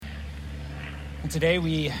And today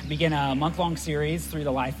we begin a month-long series through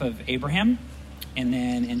the life of Abraham. And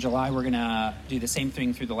then in July, we're going to do the same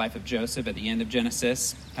thing through the life of Joseph at the end of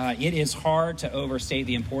Genesis. It is hard to overstate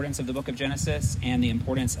the importance of the book of Genesis and the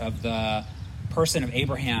importance of the person of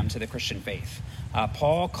Abraham to the Christian faith.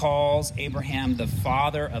 Paul calls Abraham the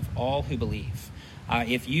father of all who believe.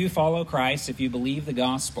 If you follow Christ, if you believe the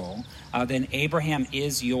gospel, then Abraham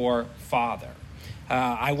is your father.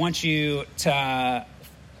 I want you to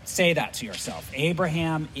say that to yourself.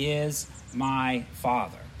 Abraham is my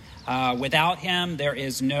father. Without him, there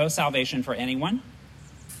is no salvation for anyone.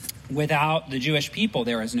 Without the Jewish people,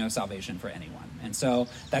 there is no salvation for anyone. And so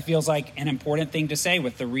that feels like an important thing to say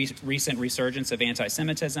with the recent resurgence of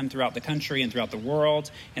anti-Semitism throughout the country and throughout the world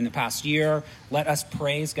in the past year. Let us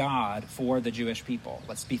praise God for the Jewish people.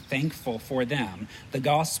 Let's be thankful for them. The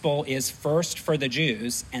gospel is first for the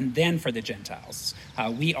Jews and then for the Gentiles.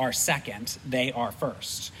 We are second, they are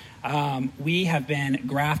first. We have been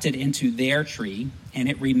grafted into their tree, and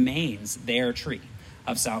it remains their tree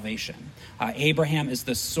of salvation. Abraham is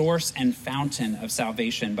the source and fountain of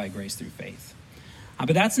salvation by grace through faith.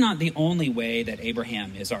 But that's not the only way that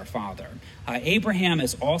Abraham is our father. Abraham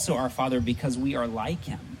is also our father because we are like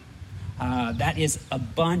him. That is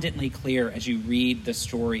abundantly clear as you read the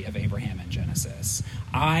story of Abraham in Genesis.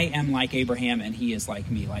 I am like Abraham, and he is like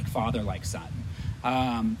me, like father, like son.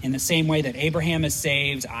 In the same way that Abraham is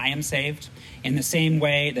saved, I am saved. In the same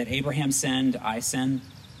way that Abraham sinned, I sin.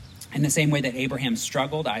 In the same way that Abraham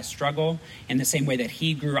struggled, I struggle. In the same way that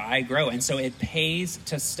he grew, I grow. And so it pays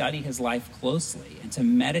to study his life closely and to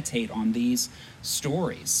meditate on these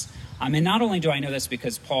stories. And not only do I know this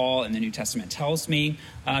because Paul in the New Testament tells me,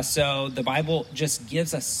 so the Bible just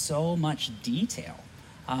gives us so much detail,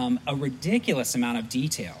 a ridiculous amount of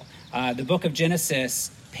detail. The book of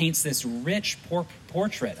Genesis paints this rich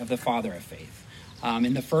portrait of the father of faith.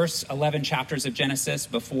 In the first 11 chapters of Genesis,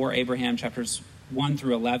 before Abraham, chapters 1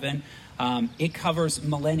 through 11, it covers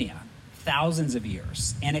millennia, thousands of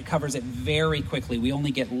years, and it covers it very quickly. We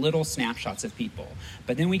only get little snapshots of people.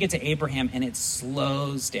 But then we get to Abraham, and it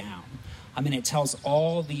slows down. It tells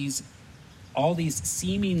all these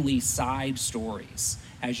seemingly side stories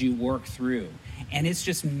as you work through. And it's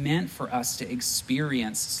just meant for us to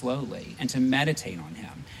experience slowly and to meditate on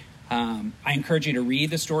him. I encourage you to read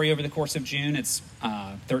the story over the course of June. It's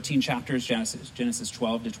 13 chapters. Genesis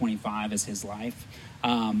 12 to 25 is his life.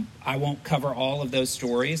 I won't cover all of those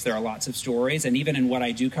stories. There are lots of stories. And even in what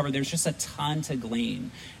I do cover, there's just a ton to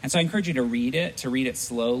glean. And so I encourage you to read it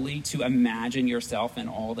slowly, to imagine yourself in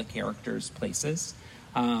all the characters' places.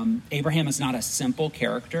 Abraham is not a simple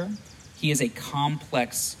character. He is a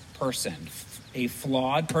complex person, a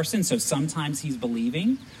flawed person. So sometimes he's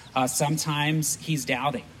believing. Sometimes he's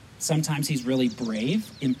doubting. Sometimes he's really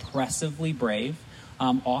brave, impressively brave.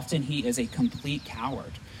 Often he is a complete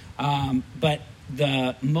coward. But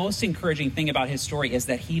the most encouraging thing about his story is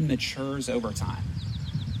that he matures over time.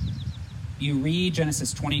 You read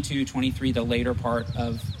Genesis 22, 23, the later part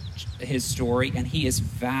of his story, and he is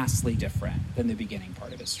vastly different than the beginning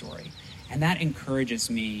part of his story. And that encourages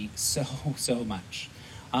me so much.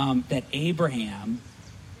 That Abraham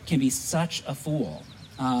can be such a fool.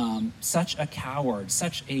 Such a coward,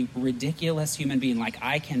 such a ridiculous human being like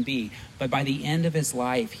I can be. But by the end of his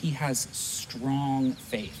life, he has strong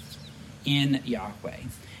faith in Yahweh.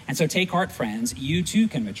 And so take heart, friends. You too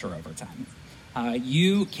can mature over time.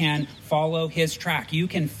 You can follow his track. You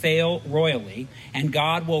can fail royally, and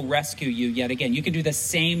God will rescue you yet again. You can do the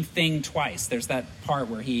same thing twice. There's that part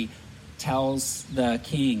where he tells the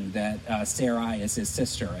king that Sarai is his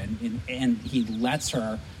sister, and he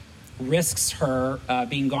risks her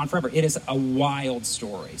being gone forever. It is a wild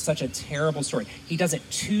story, such a terrible story. He does it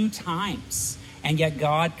 2 times, and yet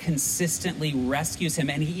God consistently rescues him,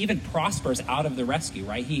 and he even prospers out of the rescue,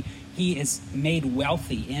 right? He is made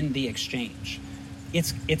wealthy in the exchange.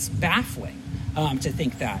 It's baffling to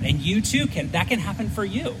think that. And you too that can happen for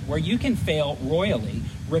you, where you can fail royally,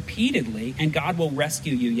 repeatedly, and God will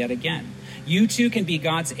rescue you yet again. You too can be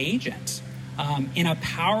God's agent in a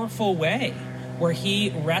powerful way, where he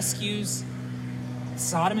rescues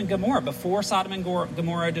Sodom and Gomorrah. Before Sodom and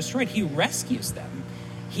Gomorrah are destroyed, he rescues them.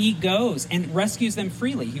 He goes and rescues them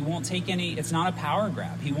freely. He won't take it's not a power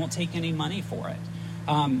grab. He won't take any money for it.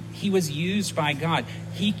 He was used by God.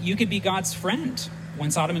 You could be God's friend. When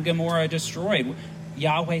Sodom and Gomorrah are destroyed,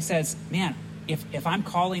 Yahweh says, man, if I'm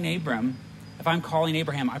calling Abraham,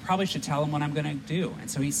 I probably should tell him what I'm going to do. And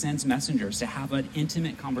so he sends messengers to have an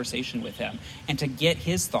intimate conversation with him and to get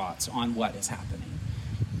his thoughts on what is happening.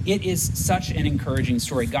 It is such an encouraging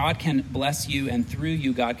story. God can bless you, and through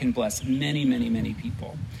you, God can bless many, many, many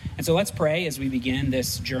people. And so let's pray as we begin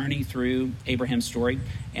this journey through Abraham's story,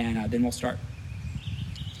 and then we'll start.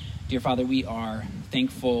 Dear Father, we are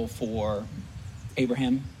thankful for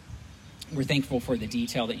Abraham. We're thankful for the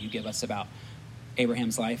detail that you give us about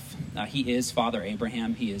Abraham's life. He is Father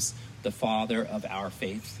Abraham. He is the father of our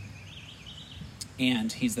faith.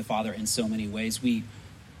 And he's the father in so many ways. We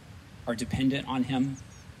are dependent on him.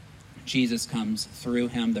 Jesus comes through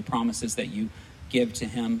him. The promises that you give to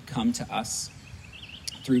him come to us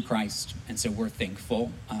through Christ. And so we're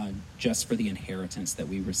thankful just for the inheritance that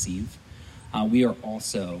we receive. We are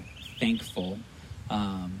also thankful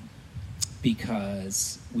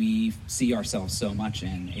because we see ourselves so much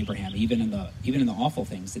in Abraham, even in the awful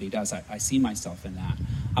things that he does. I see myself in that.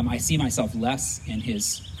 I see myself less in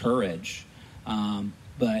his courage,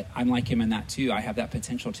 but I'm like him in that too. I have that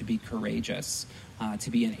potential to be courageous, to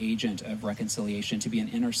be an agent of reconciliation, to be an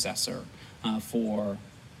intercessor for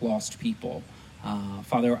lost people.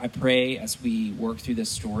 Father, I pray as we work through this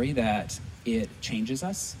story that it changes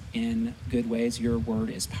us in good ways. Your word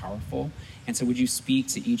is powerful. And so would you speak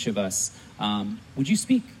to each of us? Would you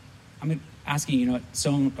speak? I'm asking,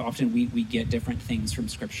 so often we get different things from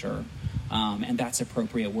Scripture, and that's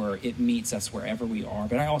appropriate where it meets us wherever we are.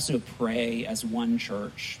 But I also pray as one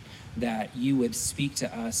church that you would speak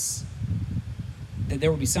to us, that there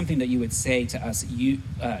would be something that you would say to us in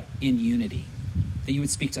unity, that you would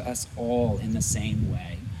speak to us all in the same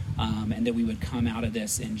way. And that we would come out of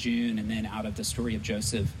this in June and then out of the story of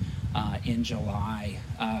Joseph in July,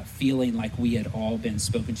 feeling like we had all been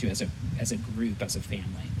spoken to as a group, as a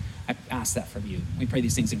family. I ask that from you. We pray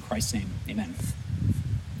these things in Christ's name. Amen.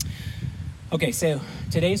 Okay, so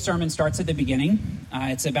today's sermon starts at the beginning.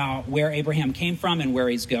 It's about where Abraham came from and where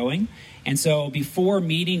he's going. And so before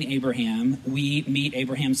meeting Abraham, we meet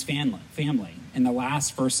Abraham's family. In the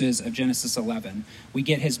last verses of Genesis 11, we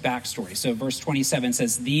get his backstory. So verse 27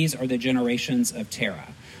 says, "These are the generations of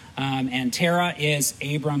Terah." And Terah is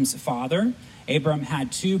Abram's father. Abram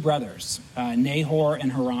had two brothers, Nahor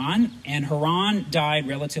and Haran. And Haran died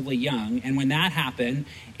relatively young. And when that happened,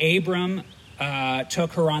 Abram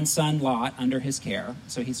took Haran's son Lot under his care.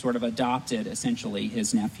 So he sort of adopted, essentially,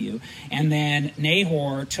 his nephew. And then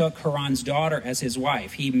Nahor took Haran's daughter as his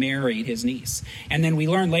wife. He married his niece. And then we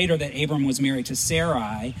learn later that Abram was married to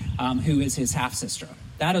Sarai, who is his half-sister.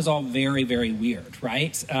 That is all very, very weird,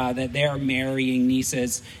 right? That they're marrying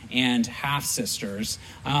nieces and half-sisters.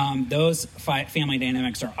 Those family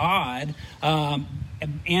dynamics are odd.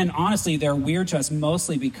 And honestly, they're weird to us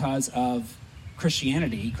mostly because of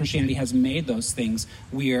Christianity. Christianity has made those things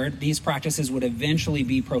weird. These practices would eventually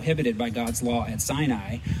be prohibited by God's law at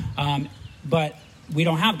Sinai. But we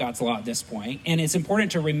don't have God's law at this point. And it's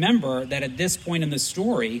important to remember that at this point in the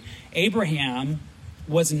story, Abraham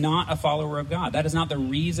was not a follower of God. That is not the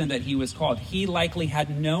reason that he was called. He likely had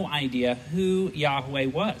no idea who Yahweh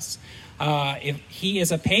was. If he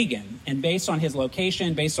is a pagan, and based on his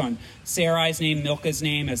location, based on Sarai's name, Milcah's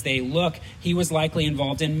name, as they look, he was likely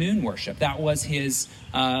involved in moon worship. That was his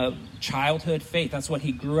childhood faith. That's what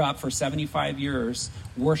he grew up for 75 years,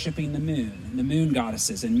 worshiping the moon, and the moon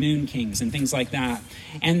goddesses, and moon kings, and things like that.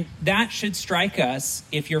 And that should strike us,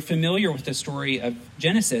 if you're familiar with the story of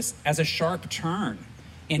Genesis, as a sharp turn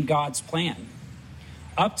in God's plan.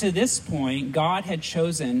 Up to this point, God had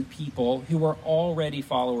chosen people who were already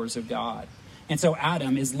followers of God. And so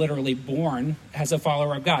Adam is literally born as a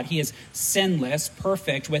follower of God. He is sinless,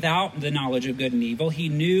 perfect, without the knowledge of good and evil. He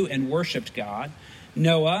knew and worshiped God.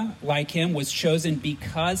 Noah, like him, was chosen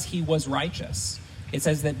because he was righteous. It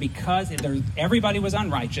says that because everybody was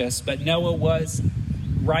unrighteous, but Noah was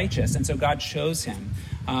righteous. And so God chose him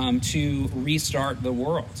to restart the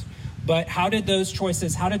world. But how did those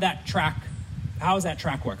choices, how is that track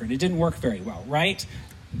record? It didn't work very well, right?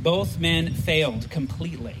 Both men failed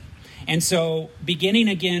completely. And so beginning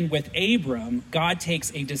again with Abram, God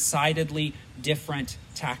takes a decidedly different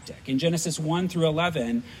tactic. In Genesis 1 through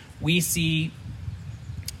 11, we see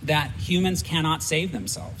that humans cannot save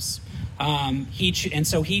themselves. And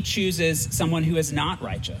so he chooses someone who is not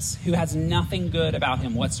righteous, who has nothing good about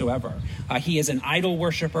him whatsoever. He is an idol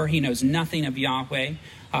worshiper. He knows nothing of Yahweh.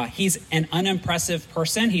 He's an unimpressive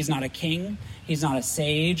person. He's not a king. He's not a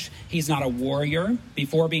sage. He's not a warrior.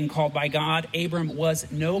 Before being called by God, Abram was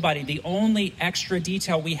nobody. The only extra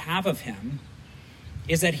detail we have of him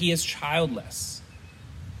is that he is childless.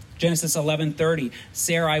 Genesis 11:30,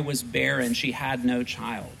 Sarai was barren. She had no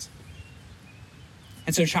child.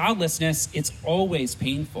 And so childlessness, it's always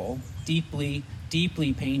painful, deeply,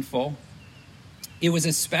 deeply painful. It was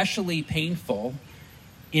especially painful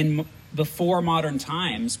before modern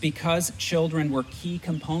times because children were key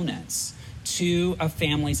components to a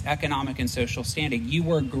family's economic and social standing. You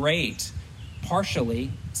were great,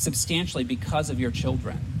 partially, substantially, because of your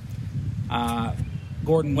children.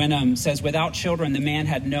 Gordon Wenham says, without children, the man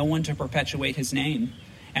had no one to perpetuate his name,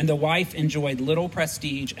 and the wife enjoyed little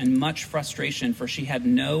prestige and much frustration, for she had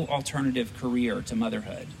no alternative career to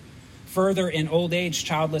motherhood. Further, in old age,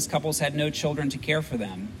 childless couples had no children to care for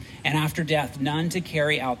them, and after death, none to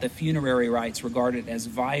carry out the funerary rites regarded as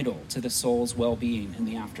vital to the soul's well-being in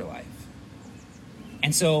the afterlife.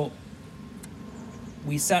 And so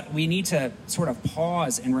we need to sort of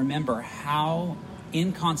pause and remember how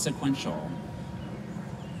inconsequential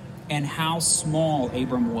and how small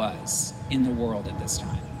Abram was in the world at this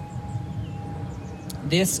time.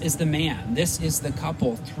 This is the man, this is the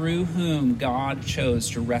couple through whom God chose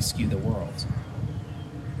to rescue the world.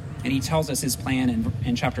 And he tells us his plan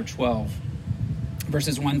in chapter 12,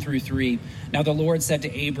 verses 1 through 3. Now the Lord said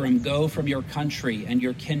to Abram, go from your country and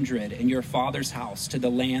your kindred and your father's house to the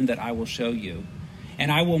land that I will show you.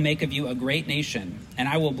 And I will make of you a great nation, and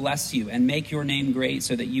I will bless you and make your name great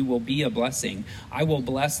so that you will be a blessing. I will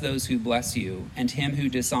bless those who bless you, and him who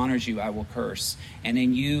dishonors you I will curse. And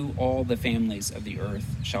in you all the families of the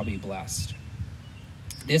earth shall be blessed.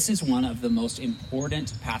 This is one of the most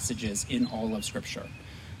important passages in all of Scripture.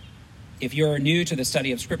 If you're new to the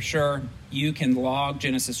study of Scripture, you can log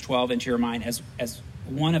Genesis 12 into your mind as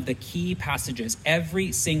one of the key passages.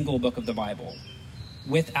 Every single book of the Bible,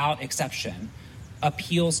 without exception,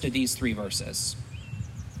 appeals to these three verses.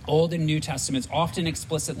 Old and New Testaments, often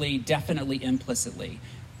explicitly, definitely implicitly.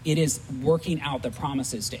 It is working out the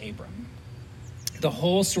promises to Abram. The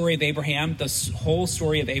whole story of Abraham, the whole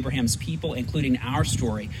story of Abraham's people, including our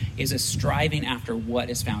story, is a striving after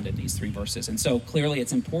what is found in these three verses. And so clearly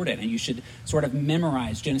it's important, and you should sort of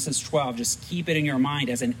memorize Genesis 12. Just keep it in your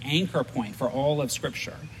mind as an anchor point for all of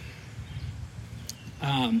Scripture.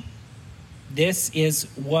 This is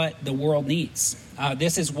what the world needs.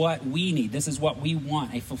 This is what we need. This is what we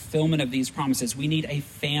want, a fulfillment of these promises. We need a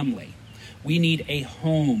family. We need a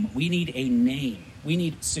home. We need a name. We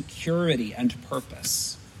need security and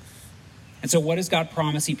purpose. And so what does God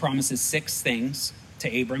promise? He promises 6 things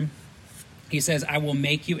to Abram. He says, I will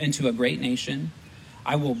make you into a great nation.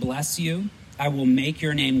 I will bless you. I will make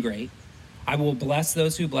your name great. I will bless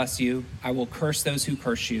those who bless you. I will curse those who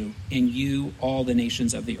curse you. In you, all the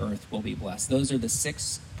nations of the earth will be blessed. Those are the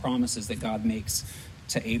 6 promises that God makes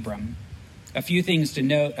to Abram. A few things to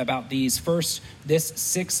note about these. First, this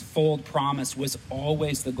 6-fold promise was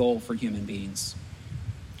always the goal for human beings.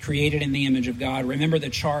 Created in the image of God. Remember, the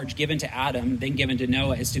charge given to Adam, then given to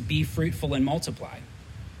Noah, is to be fruitful and multiply.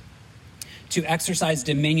 To exercise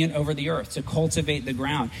dominion over the earth, to cultivate the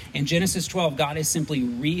ground. In Genesis 12, God is simply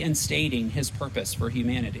reinstating his purpose for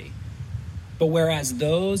humanity. But whereas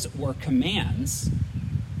those were commands,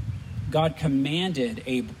 God commanded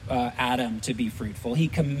Adam to be fruitful. He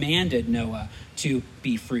commanded Noah to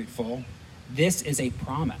be fruitful. This is a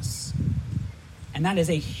promise. And that is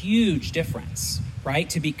a huge difference, right?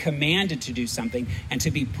 To be commanded to do something and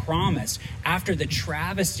to be promised. After the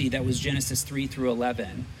travesty that was Genesis 3 through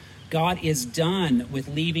 11, God is done with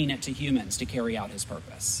leaving it to humans to carry out his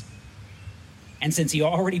purpose. And since he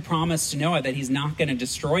already promised to Noah that he's not going to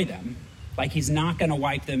destroy them, like he's not going to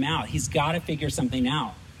wipe them out, he's got to figure something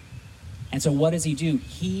out. And so what does he do?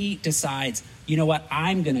 He decides, you know what,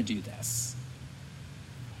 I'm going to do this.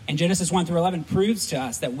 And Genesis 1 through 11 proves to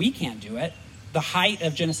us that we can't do it. The height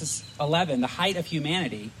of Genesis 11, the height of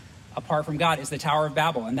humanity, apart from God, is the Tower of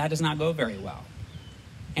Babel, and that does not go very well.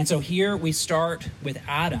 And so here we start with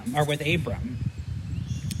Abram.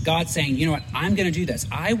 God saying, you know what, I'm going to do this.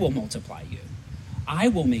 I will multiply you. I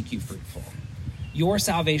will make you fruitful. Your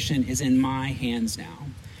salvation is in my hands now.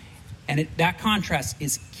 And that contrast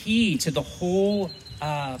is key to the whole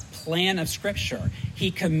plan of Scripture. He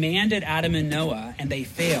commanded Adam and Noah, and they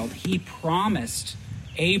failed. He promised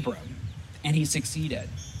Abram, and he succeeded.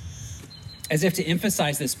 As if to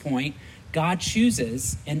emphasize this point, God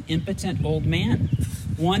chooses an impotent old man,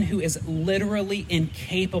 one who is literally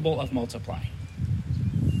incapable of multiplying.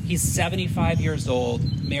 He's 75 years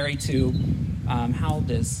old, married to, how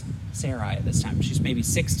old is Sarai at this time? She's maybe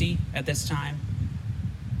 60 at this time.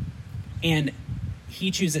 And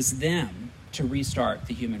he chooses them to restart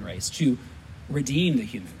the human race, to redeem the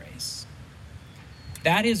human race.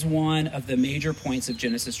 That is one of the major points of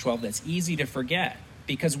Genesis 12 that's easy to forget.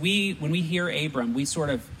 Because when we hear Abram, we sort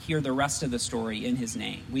of hear the rest of the story in his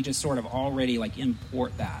name. We just sort of already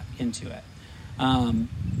import that into it.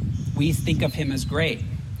 We think of him as great,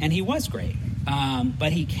 and he was great,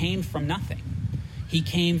 but he came from nothing. He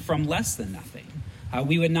came from less than nothing.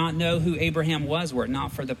 We would not know who Abraham was were it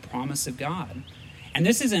not for the promise of God. And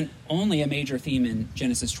this isn't only a major theme in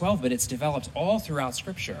Genesis 12, but it's developed all throughout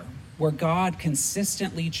Scripture, where God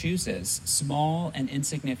consistently chooses small and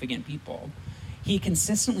insignificant people. He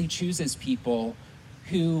consistently chooses people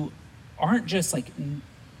who aren't just like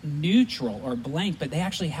neutral or blank, but they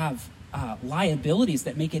actually have liabilities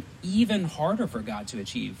that make it even harder for God to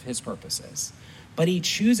achieve his purposes. But he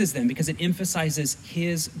chooses them because it emphasizes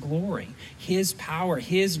his glory, his power,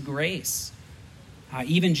 his grace.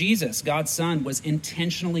 Even Jesus, God's son, was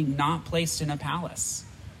intentionally not placed in a palace.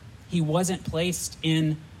 He wasn't placed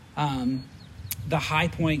in the high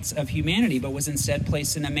points of humanity, but was instead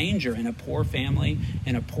placed in a manger, in a poor family,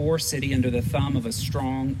 in a poor city under the thumb of a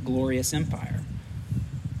strong, glorious empire,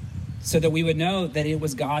 so that we would know that it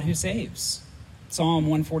was God who saves. Psalm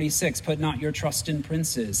 146, put not your trust in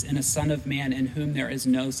princes, in a son of man in whom there is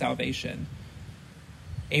no salvation.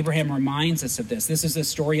 Abraham reminds us of this. This is the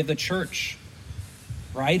story of the church,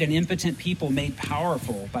 right? An impotent people made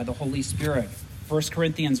powerful by the Holy Spirit. 1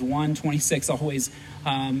 Corinthians 1:26 always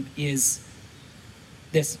is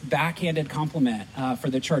this backhanded compliment for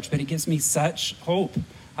the church, but it gives me such hope.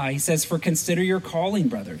 He says, for consider your calling,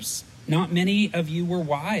 brothers. Not many of you were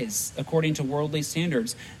wise according to worldly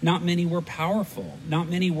standards. Not many were powerful. Not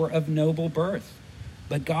many were of noble birth.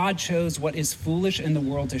 But God chose what is foolish in the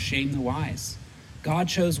world to shame the wise. God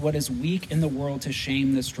chose what is weak in the world to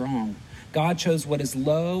shame the strong. God chose what is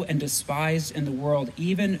low and despised in the world,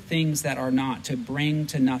 even things that are not, to bring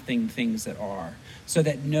to nothing things that are, so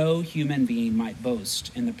that no human being might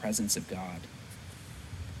boast in the presence of God.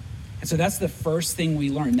 And so that's the first thing we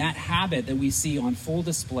learn. That habit that we see on full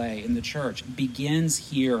display in the church begins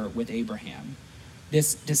here with Abraham.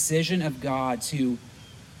 This decision of God to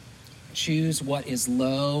choose what is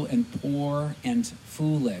low and poor and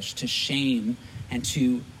foolish, to shame and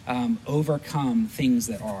to overcome things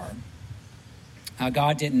that are.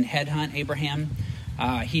 God didn't headhunt Abraham.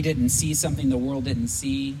 He didn't see something the world didn't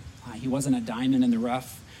see. He wasn't a diamond in the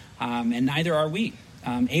rough, and neither are we.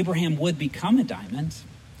 Abraham would become a diamond.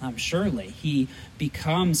 Surely he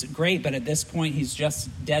becomes great, but at this point he's just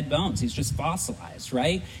dead bones. He's just fossilized,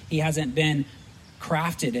 right? He hasn't been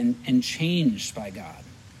crafted and changed by God.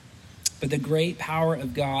 But the great power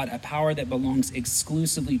of God, a power that belongs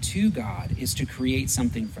exclusively to God, is to create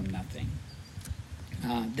something from nothing.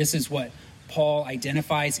 This is what Paul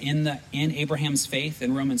identifies in Abraham's faith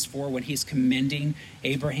in Romans 4 when he's commending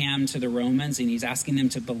Abraham to the Romans and he's asking them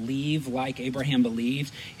to believe like Abraham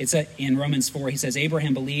believed. In Romans 4, he says,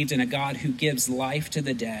 Abraham believed in a God who gives life to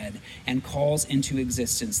the dead and calls into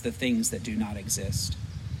existence the things that do not exist.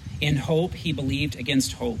 In hope, he believed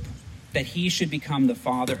against hope, that he should become the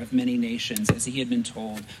father of many nations, as he had been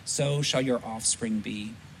told, so shall your offspring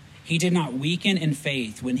be. He did not weaken in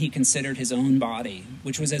faith when he considered his own body,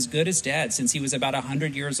 which was as good as dead, since he was about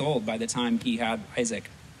 100 years old by the time he had Isaac.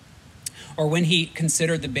 Or when he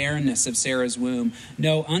considered the barrenness of Sarah's womb,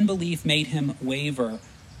 no unbelief made him waver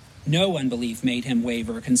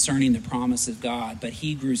concerning the promise of God, but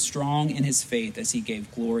he grew strong in his faith as he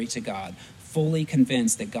gave glory to God, fully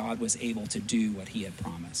convinced that God was able to do what he had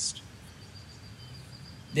promised.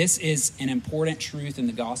 This is an important truth in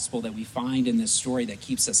the gospel that we find in this story that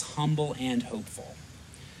keeps us humble and hopeful.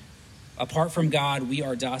 Apart from God, we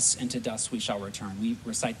are dust, and to dust we shall return. We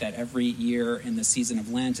recite that every year in the season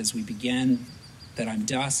of Lent as we begin, that I'm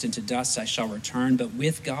dust, and to dust I shall return. But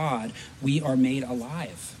with God, we are made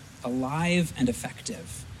alive and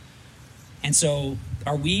effective. And so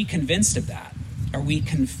are we convinced of that? Are we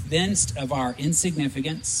convinced of our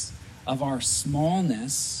insignificance, of our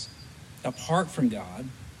smallness apart from God?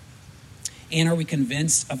 And are we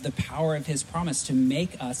convinced of the power of his promise to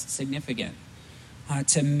make us significant,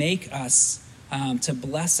 to make us, to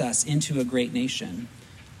bless us into a great nation?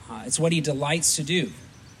 It's what he delights to do.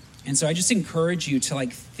 And so I just encourage you to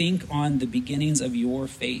think on the beginnings of your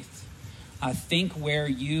faith. Think where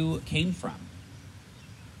you came from.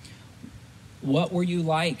 What were you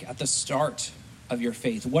like at the start of your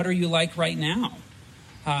faith? What are you like right now?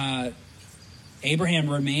 Abraham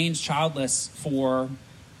remained childless for,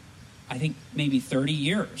 I think, maybe 30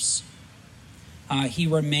 years. He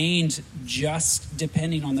remained just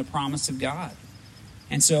depending on the promise of God.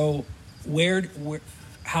 And so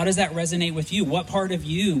how does that resonate with you? What part of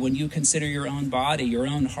you, when you consider your own body, your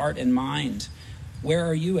own heart and mind, where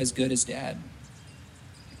are you as good as dead?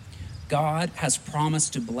 God has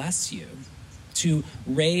promised to bless you, to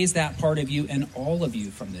raise that part of you and all of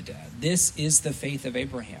you from the dead. This is the faith of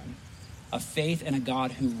Abraham, a faith in a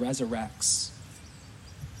God who resurrects.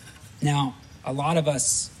 Now, a lot of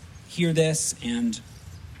us hear this and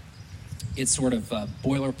it's sort of a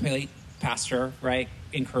boilerplate, pastor, right?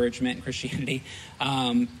 encouragement in Christianity.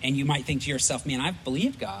 And you might think to yourself, man, I've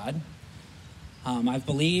believed God. I've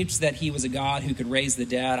believed that he was a God who could raise the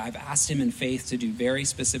dead. I've asked him in faith to do very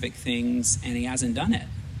specific things, and he hasn't done it.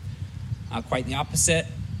 Quite the opposite.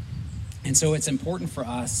 And so it's important for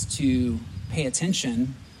us to pay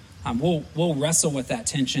attention. We'll wrestle with that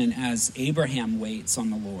tension as Abraham waits on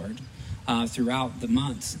the Lord throughout the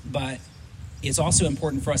month. But it's also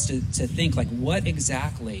important for us to think, like, what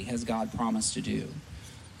exactly has God promised to do?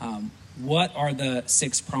 What are the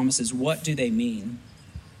 6 promises? What do they mean?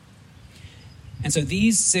 And so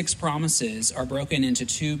these 6 promises are broken into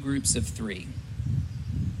 2 groups of 3,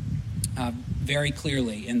 very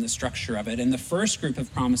clearly in the structure of it. And the first group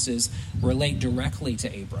of promises relate directly to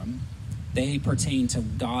Abram. They pertain to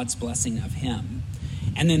God's blessing of him.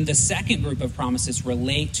 And then the second group of promises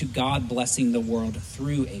relate to God blessing the world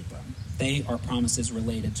through Abram. They are promises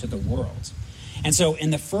related to the world. And so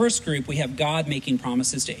in the first group, we have God making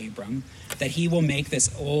promises to Abram that he will make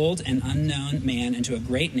this old and unknown man into a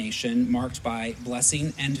great nation marked by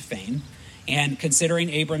blessing and fame. And considering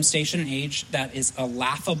Abram's station and age, that is a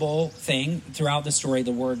laughable thing. Throughout the story,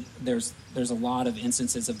 there's a lot of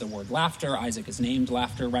instances of the word laughter. Isaac is named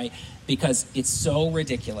Laughter, right? Because it's so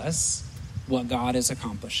ridiculous what God is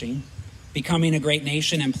accomplishing. Becoming a great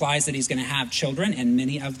nation implies that he's going to have children, and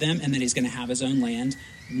many of them, and that he's going to have his own land,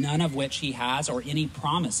 none of which he has or any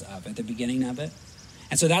promise of at the beginning of it.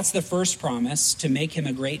 And so that's the first promise, to make him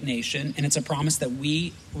a great nation. And it's a promise that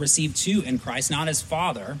we receive too in Christ, not as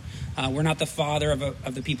father. We're not the father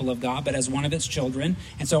of the people of God, but as one of its children.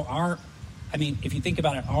 And so if you think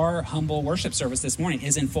about it, our humble worship service this morning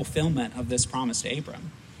is in fulfillment of this promise to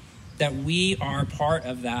Abram, that we are part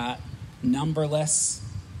of that numberless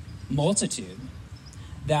multitude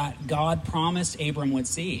that God promised Abram would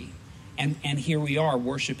see. And here we are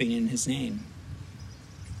worshiping in his name.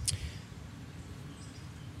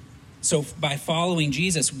 So by following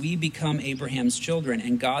Jesus, we become Abraham's children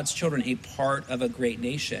and God's children, a part of a great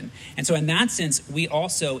nation. And so in that sense, we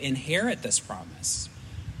also inherit this promise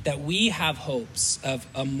that we have hopes of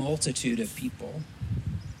a multitude of people.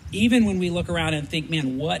 Even when we look around and think,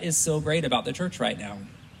 man, what is so great about the church right now?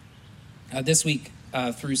 This week,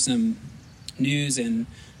 through some news and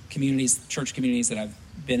church communities that I've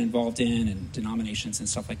been involved in, and denominations and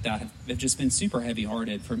stuff like that, have just been super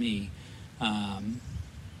heavy-hearted for me.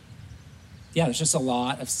 There's just a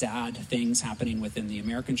lot of sad things happening within the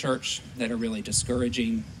American church that are really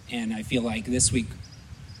discouraging. And I feel like this week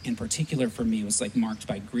in particular for me was like marked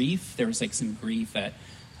by grief. There was like some grief at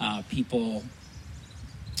people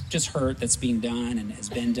just hurt that's being done and has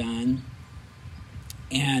been done.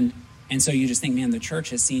 And so you just think, man, the church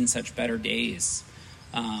has seen such better days,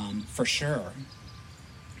 for sure.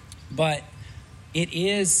 But it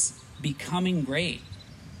is becoming great.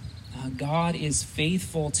 God is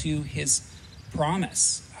faithful to his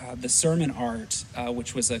promise. The sermon art,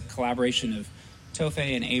 which was a collaboration of Tophe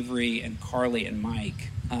and Avery and Carly and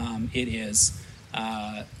Mike, it is,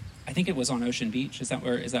 I think it was on Ocean Beach. Is that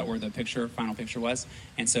where the final picture was?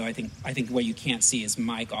 And so I think what you can't see is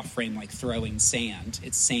Mike off frame, like throwing sand.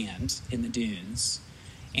 It's sand in the dunes.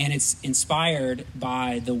 And it's inspired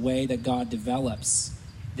by the way that God develops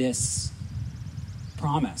this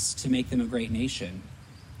promise to make them a great nation.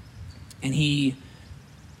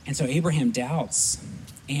 And so Abraham doubts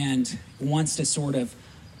and wants to sort of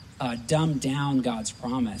dumb down God's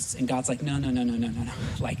promise. And God's like, no.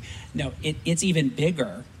 Like, no, it's even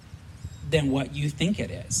bigger than what you think it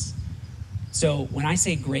is. So when I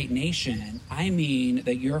say great nation, I mean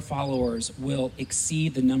that your followers will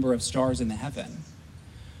exceed the number of stars in the heaven.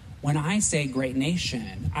 When I say great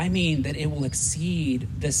nation, I mean that it will exceed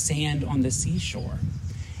the sand on the seashore.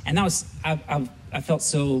 And that was, I felt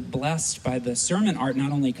so blessed by the sermon art,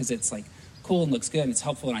 not only because it's like cool and looks good and it's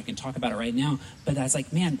helpful and I can talk about it right now, but I was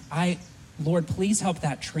like, man, Lord, please help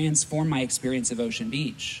that transform my experience of Ocean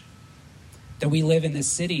Beach. That we live in this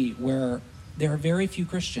city where there are very few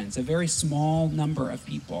Christians, a very small number of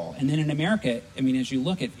people. And then in America, as you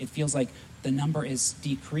look, it feels like the number is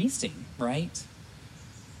decreasing, right?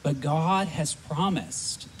 But God has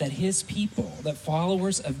promised that his people, that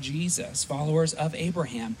followers of Jesus, followers of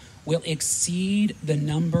Abraham, will exceed the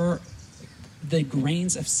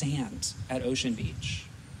grains of sand at Ocean Beach.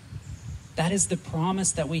 That is the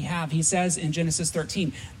promise that we have. He says in Genesis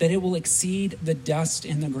 13 that it will exceed the dust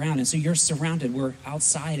in the ground. And so you're surrounded, we're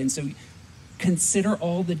outside. And so consider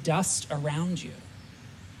all the dust around you.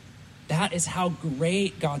 That is how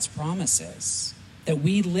great God's promise is, that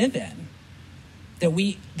we live in. That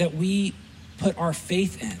we put our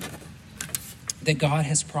faith in, that God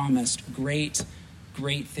has promised great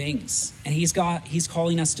things. And he's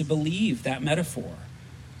calling us to believe that metaphor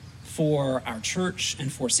for our church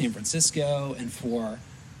and for San Francisco and for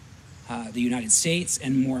the United States,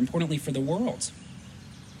 and more importantly for the world.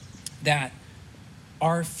 That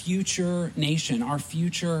our future nation, our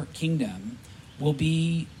future kingdom will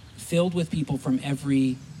be filled with people from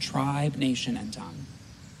every tribe, nation, and tongue.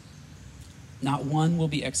 Not one will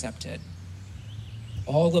be accepted.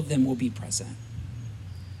 All of them will be present.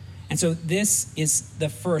 And so this is the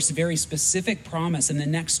first very specific promise, and the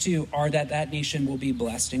next two are that that nation will be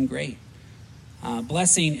blessed and great.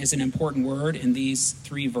 Blessing is an important word in these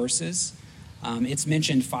 3 verses. It's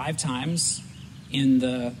mentioned 5 times in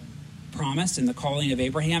the promise, in the calling of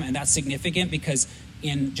Abraham, and that's significant because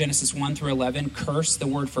in Genesis 1 through 11, the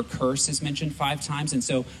word for curse is mentioned 5 times, and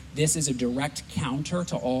so this is a direct counter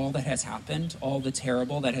to all that has happened, all the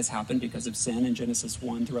terrible that has happened because of sin in Genesis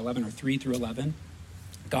 1 through 11, or 3 through 11.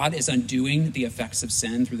 God is undoing the effects of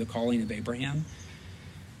sin through the calling of Abraham.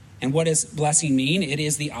 And what does blessing mean? It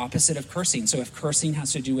is the opposite of cursing. So if cursing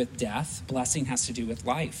has to do with death, blessing has to do with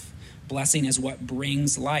life. Blessing is what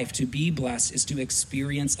brings life. To be blessed is to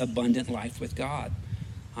experience abundant life with God.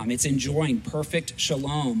 It's enjoying perfect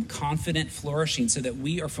shalom, confident flourishing, so that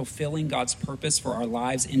we are fulfilling God's purpose for our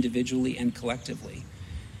lives individually and collectively.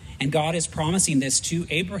 And God is promising this to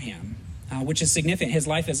Abraham, which is significant. His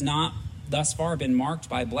life has not thus far been marked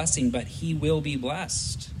by blessing, but he will be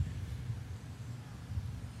blessed.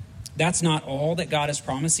 That's not all that God is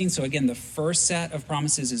promising. So again, the first set of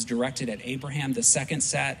promises is directed at Abraham. The second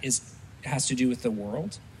set has to do with the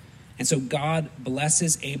world. And so God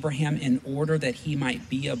blesses Abraham in order that he might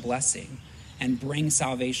be a blessing and bring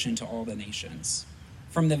salvation to all the nations.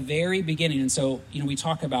 From the very beginning, and so, we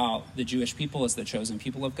talk about the Jewish people as the chosen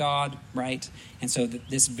people of God, right? And so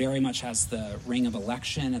this very much has the ring of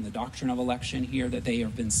election and the doctrine of election here, that they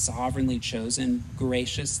have been sovereignly chosen,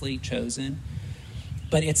 graciously chosen.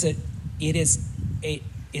 But it's a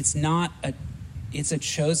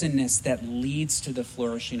chosenness that leads to the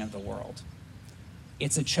flourishing of the world.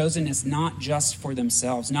 It's a chosenness not just for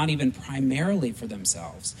themselves, not even primarily for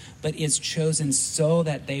themselves, but is chosen so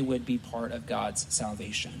that they would be part of God's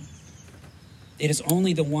salvation. It is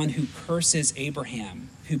only the one who curses Abraham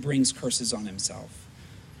who brings curses on himself.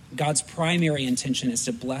 God's primary intention is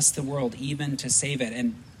to bless the world, even to save it.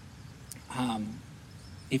 And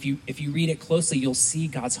if you read it closely, you'll see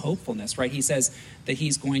God's hopefulness, right? He says that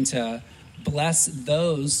he's going to bless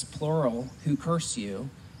those, plural, who curse you,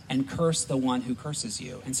 and curse the one who curses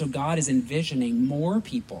you. And so God is envisioning more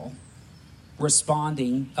people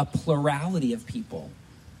responding, a plurality of people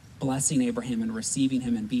blessing Abraham and receiving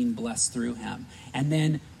him and being blessed through him. And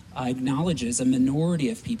then acknowledges a minority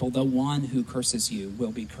of people, the one who curses you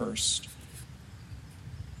will be cursed.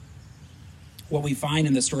 What we find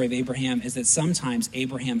in the story of Abraham is that sometimes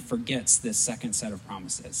Abraham forgets this second set of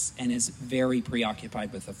promises and is very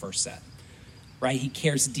preoccupied with the first set, right? He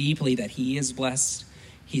cares deeply that he is blessed.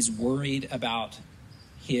 He's worried about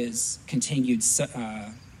his continued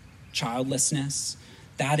childlessness.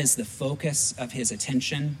 That is the focus of his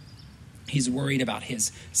attention. He's worried about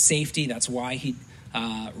his safety. That's why he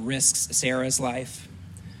risks Sarah's life.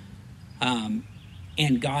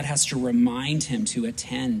 And God has to remind him to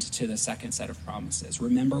attend to the second set of promises.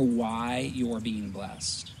 Remember why you're being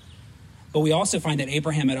blessed. But we also find that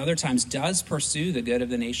Abraham at other times does pursue the good of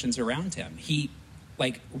the nations around him. He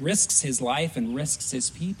risks his life and risks his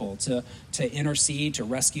people to intercede, to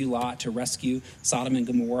rescue Lot, to rescue Sodom and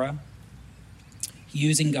Gomorrah,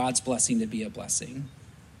 using God's blessing to be a blessing.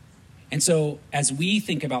 And so as we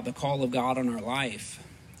think about the call of God on our life,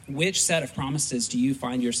 which set of promises do you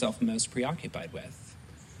find yourself most preoccupied with?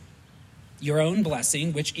 Your own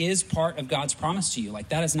blessing, which is part of God's promise to you.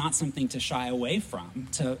 That is not something to shy away from,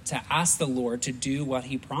 to ask the Lord to do what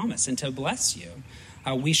he promised and to bless you.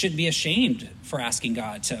 We should be ashamed for asking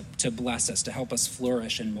God to bless us, to help us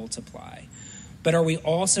flourish and multiply. But are we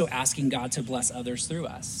also asking God to bless others through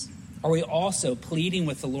us? Are we also pleading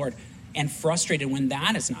with the Lord and frustrated when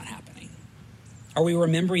that is not happening? Are we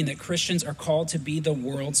remembering that Christians are called to be the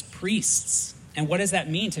world's priests? And what does that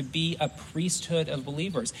mean, to be a priesthood of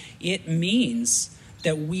believers? It means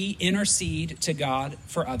that we intercede to God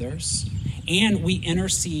for others, and we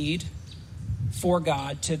intercede for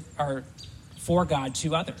God to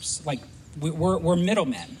others. We're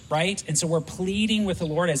middlemen, right? And so we're pleading with the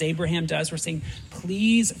Lord as Abraham does. We're saying,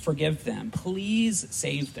 please forgive them. Please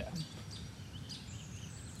save them.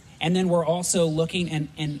 And then we're also looking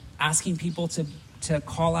and asking people to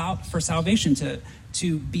call out for salvation,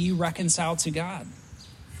 to be reconciled to God.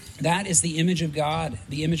 That is the image of God,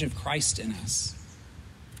 the image of Christ in us.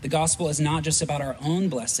 The gospel is not just about our own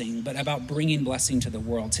blessing, but about bringing blessing to the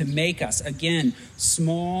world, to make us, again,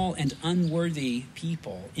 small and unworthy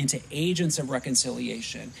people into agents of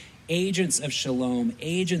reconciliation, agents of shalom,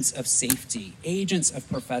 agents of safety, agents of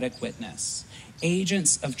prophetic witness,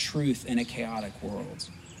 agents of truth in a chaotic world.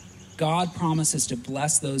 God promises to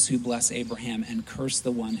bless those who bless Abraham and curse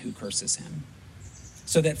the one who curses him.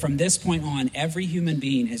 So that from this point on, every human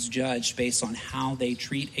being is judged based on how they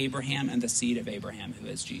treat Abraham and the seed of Abraham, who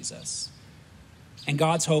is Jesus. And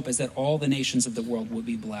God's hope is that all the nations of the world will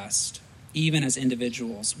be blessed, even as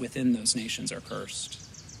individuals within those nations are cursed.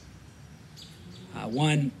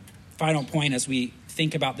 One final point as we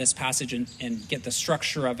think about this passage and get the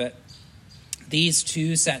structure of it. These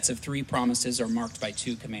two sets of three promises are marked by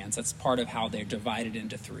two commands. That's part of how they're divided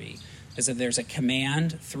into three. Is that there's a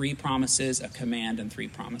command, three promises, a command, and three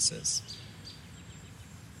promises.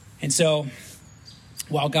 And so,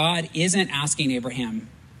 while God isn't asking Abraham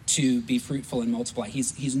to be fruitful and multiply,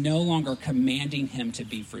 he's no longer commanding him to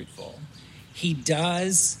be fruitful. He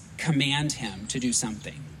does command him to do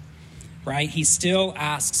something, right? He still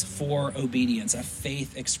asks for obedience, a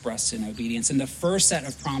faith expressed in obedience. And the first set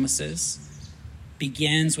of promises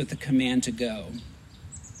begins with the command to go.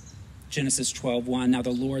 Genesis 12:1, now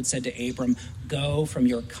the Lord said to Abram, go from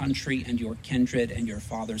your country and your kindred and your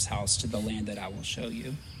father's house to the land that I will show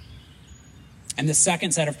you. And the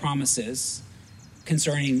second set of promises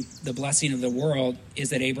concerning the blessing of the world is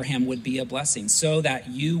that Abraham would be a blessing, so that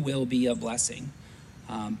you will be a blessing.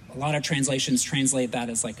 A lot of translations translate that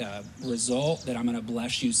as like a result, that I'm going to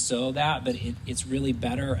bless you so that, but it's really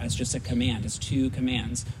better as just a command. It's two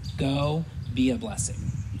commands. Go, be a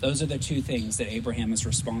blessing. Those are the two things that Abraham is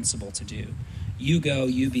responsible to do. You go,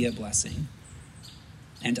 you be a blessing,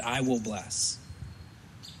 and I will bless.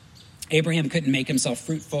 Abraham couldn't make himself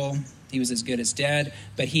fruitful. He was as good as dead,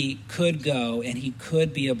 but he could go and he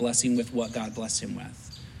could be a blessing with what God blessed him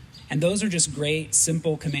with. And those are just great,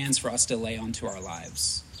 simple commands for us to lay onto our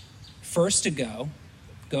lives. First, to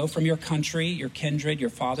go from your country, your kindred, your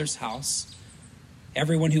father's house.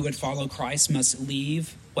 Everyone who would follow Christ must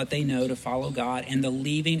leave what they know to follow God, and the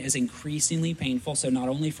leaving is increasingly painful. So not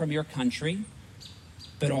only from your country,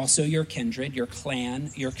 but also your kindred, your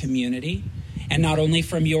clan, your community, and not only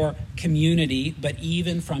from your community, but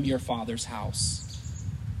even from your father's house.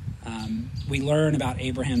 We learn about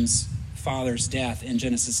Abraham's father's death in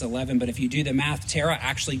Genesis 11, but if you do the math, Terah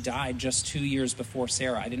actually died just 2 years before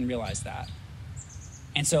Sarah. I didn't realize that.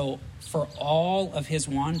 And so for all of his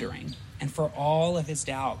wandering and for all of his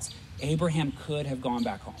doubts, Abraham could have gone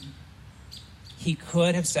back home. He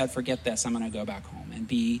could have said, forget this, I'm going to go back home and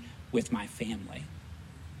be with my family.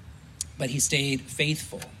 But he stayed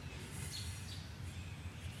faithful.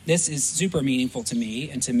 This is super meaningful to me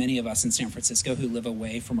and to many of us in San Francisco who live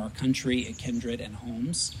away from our country, a kindred, and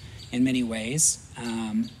homes in many ways.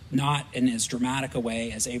 Not in as dramatic a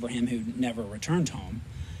way as Abraham, who never returned home.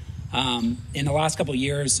 In the last couple of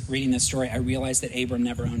years, reading this story, I realized that Abram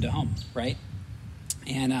never owned a home, right?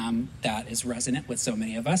 And that is resonant with so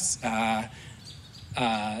many of us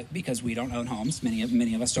because we don't own homes. Many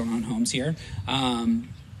of us don't own homes here.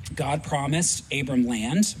 God promised Abram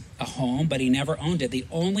land, a home, but he never owned it. The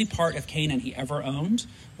only part of Canaan he ever owned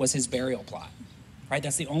was his burial plot, right?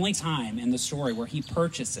 That's the only time in the story where he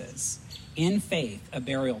purchases, in faith, a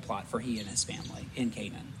burial plot for he and his family in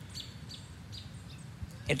Canaan.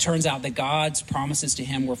 It turns out that God's promises to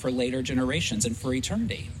him were for later generations and for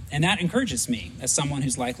eternity. And that encourages me as someone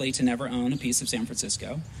who's likely to never own a piece of San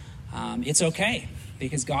Francisco. It's okay,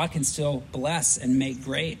 because God can still bless and make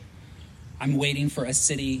great. I'm waiting for a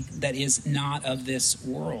city that is not of this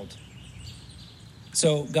world.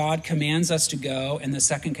 So God commands us to go, and the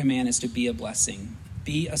second command is to be a blessing.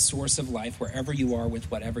 Be a source of life wherever you are with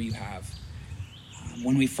whatever you have.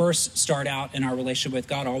 When we first start out in our relationship with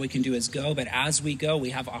God, all we can do is go. But as we go, we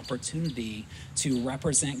have opportunity to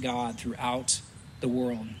represent God throughout the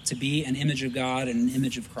world, to be an image of God and an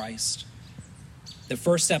image of Christ. The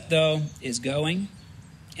first step, though, is going,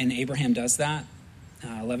 and Abraham does that.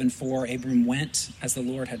 11:4, Abram went as the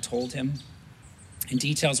Lord had told him. And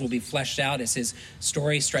details will be fleshed out as his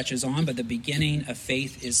story stretches on, but the beginning of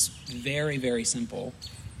faith is very, very simple.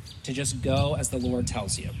 To just go as the Lord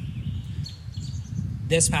tells you.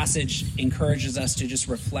 This passage encourages us to just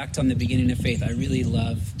reflect on the beginning of faith. I really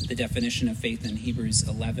love the definition of faith in Hebrews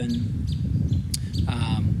 11.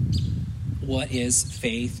 What is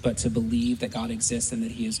faith but to believe that God exists and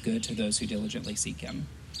that he is good to those who diligently seek him?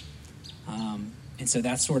 And so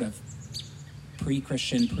that's sort of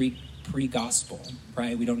pre-Christian, pre-gospel,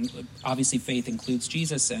 right? We don't, obviously faith includes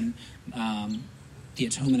Jesus and the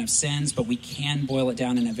atonement of sins, but we can boil it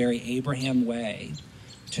down in a very Abraham way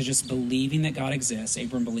to just believing that God exists.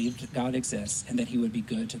 Abram believed God exists and that he would be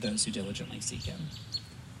good to those who diligently seek him.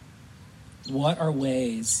 What are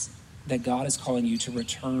ways that God is calling you to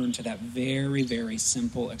return to that very, very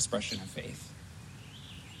simple expression of faith,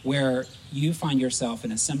 where you find yourself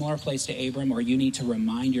in a similar place to Abram, or you need to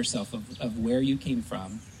remind yourself of where you came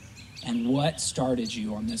from and what started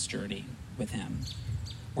you on this journey with him,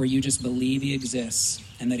 where you just believe he exists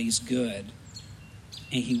and that he's good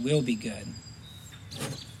and he will be good.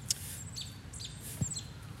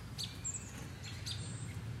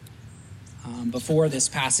 Before this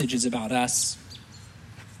passage is about us,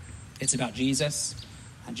 it's about Jesus.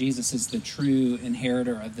 Jesus is the true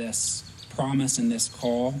inheritor of this promise and this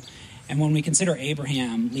call. And when we consider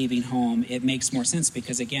Abraham leaving home, it makes more sense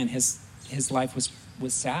because, again, his life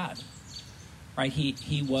was sad, right?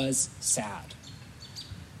 He was sad.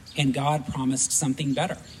 And God promised something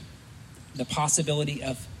better, the possibility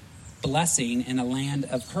of blessing in a land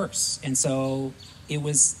of curse. And so it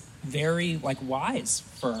was very wise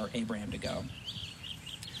for Abraham to go.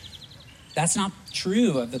 That's not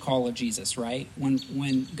true of the call of Jesus, right?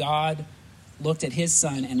 When God looked at his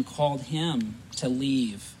son and called him to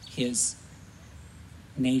leave his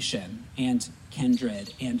nation and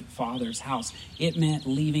kindred and father's house, it meant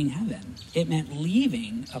leaving heaven. It meant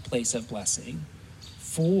leaving a place of blessing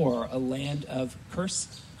for a land of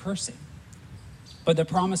cursing. But the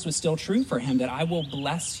promise was still true for him that I will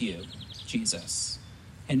bless you, Jesus,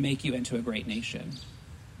 and make you into a great nation.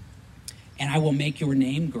 And I will make your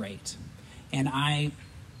name great. And I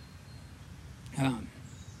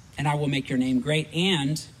will make your name great.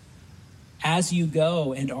 And as you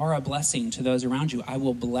go and are a blessing to those around you, I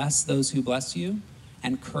will bless those who bless you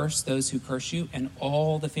and curse those who curse you, and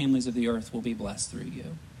all the families of the earth will be blessed through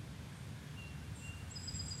you.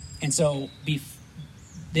 And so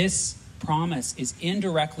this promise is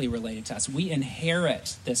indirectly related to us. We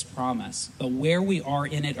inherit this promise, but where we are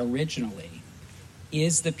in it originally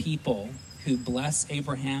is the people who bless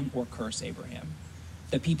Abraham or curse Abraham,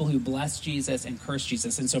 the people who bless Jesus and curse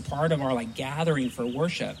Jesus. And so part of our gathering for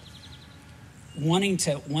worship, wanting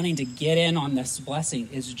to get in on this blessing,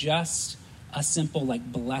 is just a simple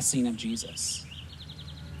blessing of Jesus.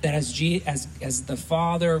 That as the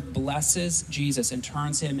Father blesses Jesus and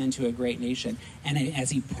turns him into a great nation, and as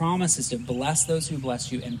he promises to bless those who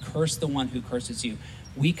bless you and curse the one who curses you,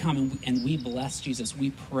 we come and we bless Jesus. We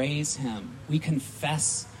praise him. We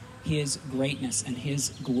confess his greatness and his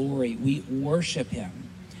glory. We worship him.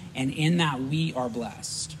 And in that, we are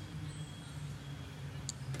blessed.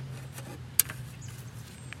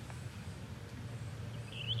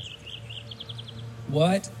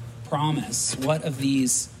 What promise, what of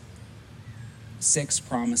these 6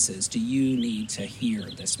 promises do you need to hear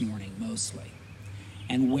this morning mostly?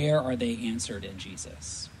 And where are they answered in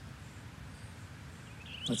Jesus?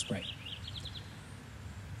 Let's pray.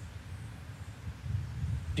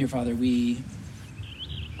 Dear Father, we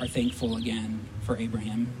are thankful again for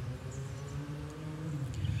Abraham.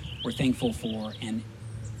 We're thankful for an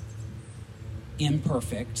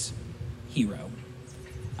imperfect hero,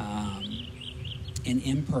 an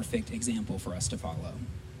imperfect example for us to follow.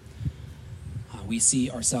 We see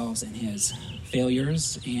ourselves in his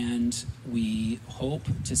failures, and we hope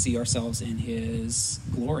to see ourselves in his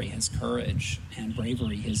glory, his courage and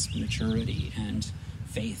bravery, his maturity and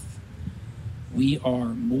faith. We are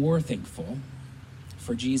more thankful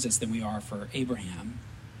for Jesus than we are for Abraham.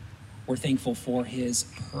 We're thankful for his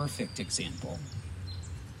perfect example,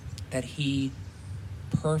 that he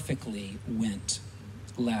perfectly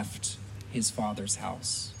left his father's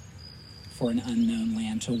house for an unknown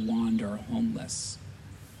land, to wander homeless,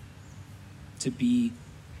 to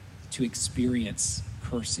experience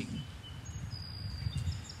cursing.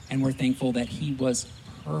 And we're thankful that he was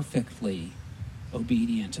perfectly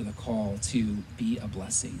obedient to the call to be a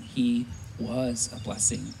blessing. He was a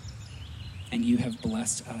blessing, and you have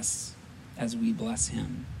blessed us as we bless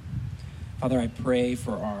him. Father, I pray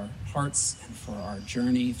for our hearts and for our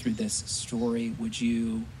journey through this story. Would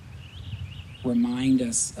you remind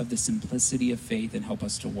us of the simplicity of faith and help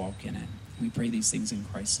us to walk in it? We pray these things in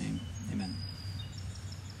Christ's name. Amen.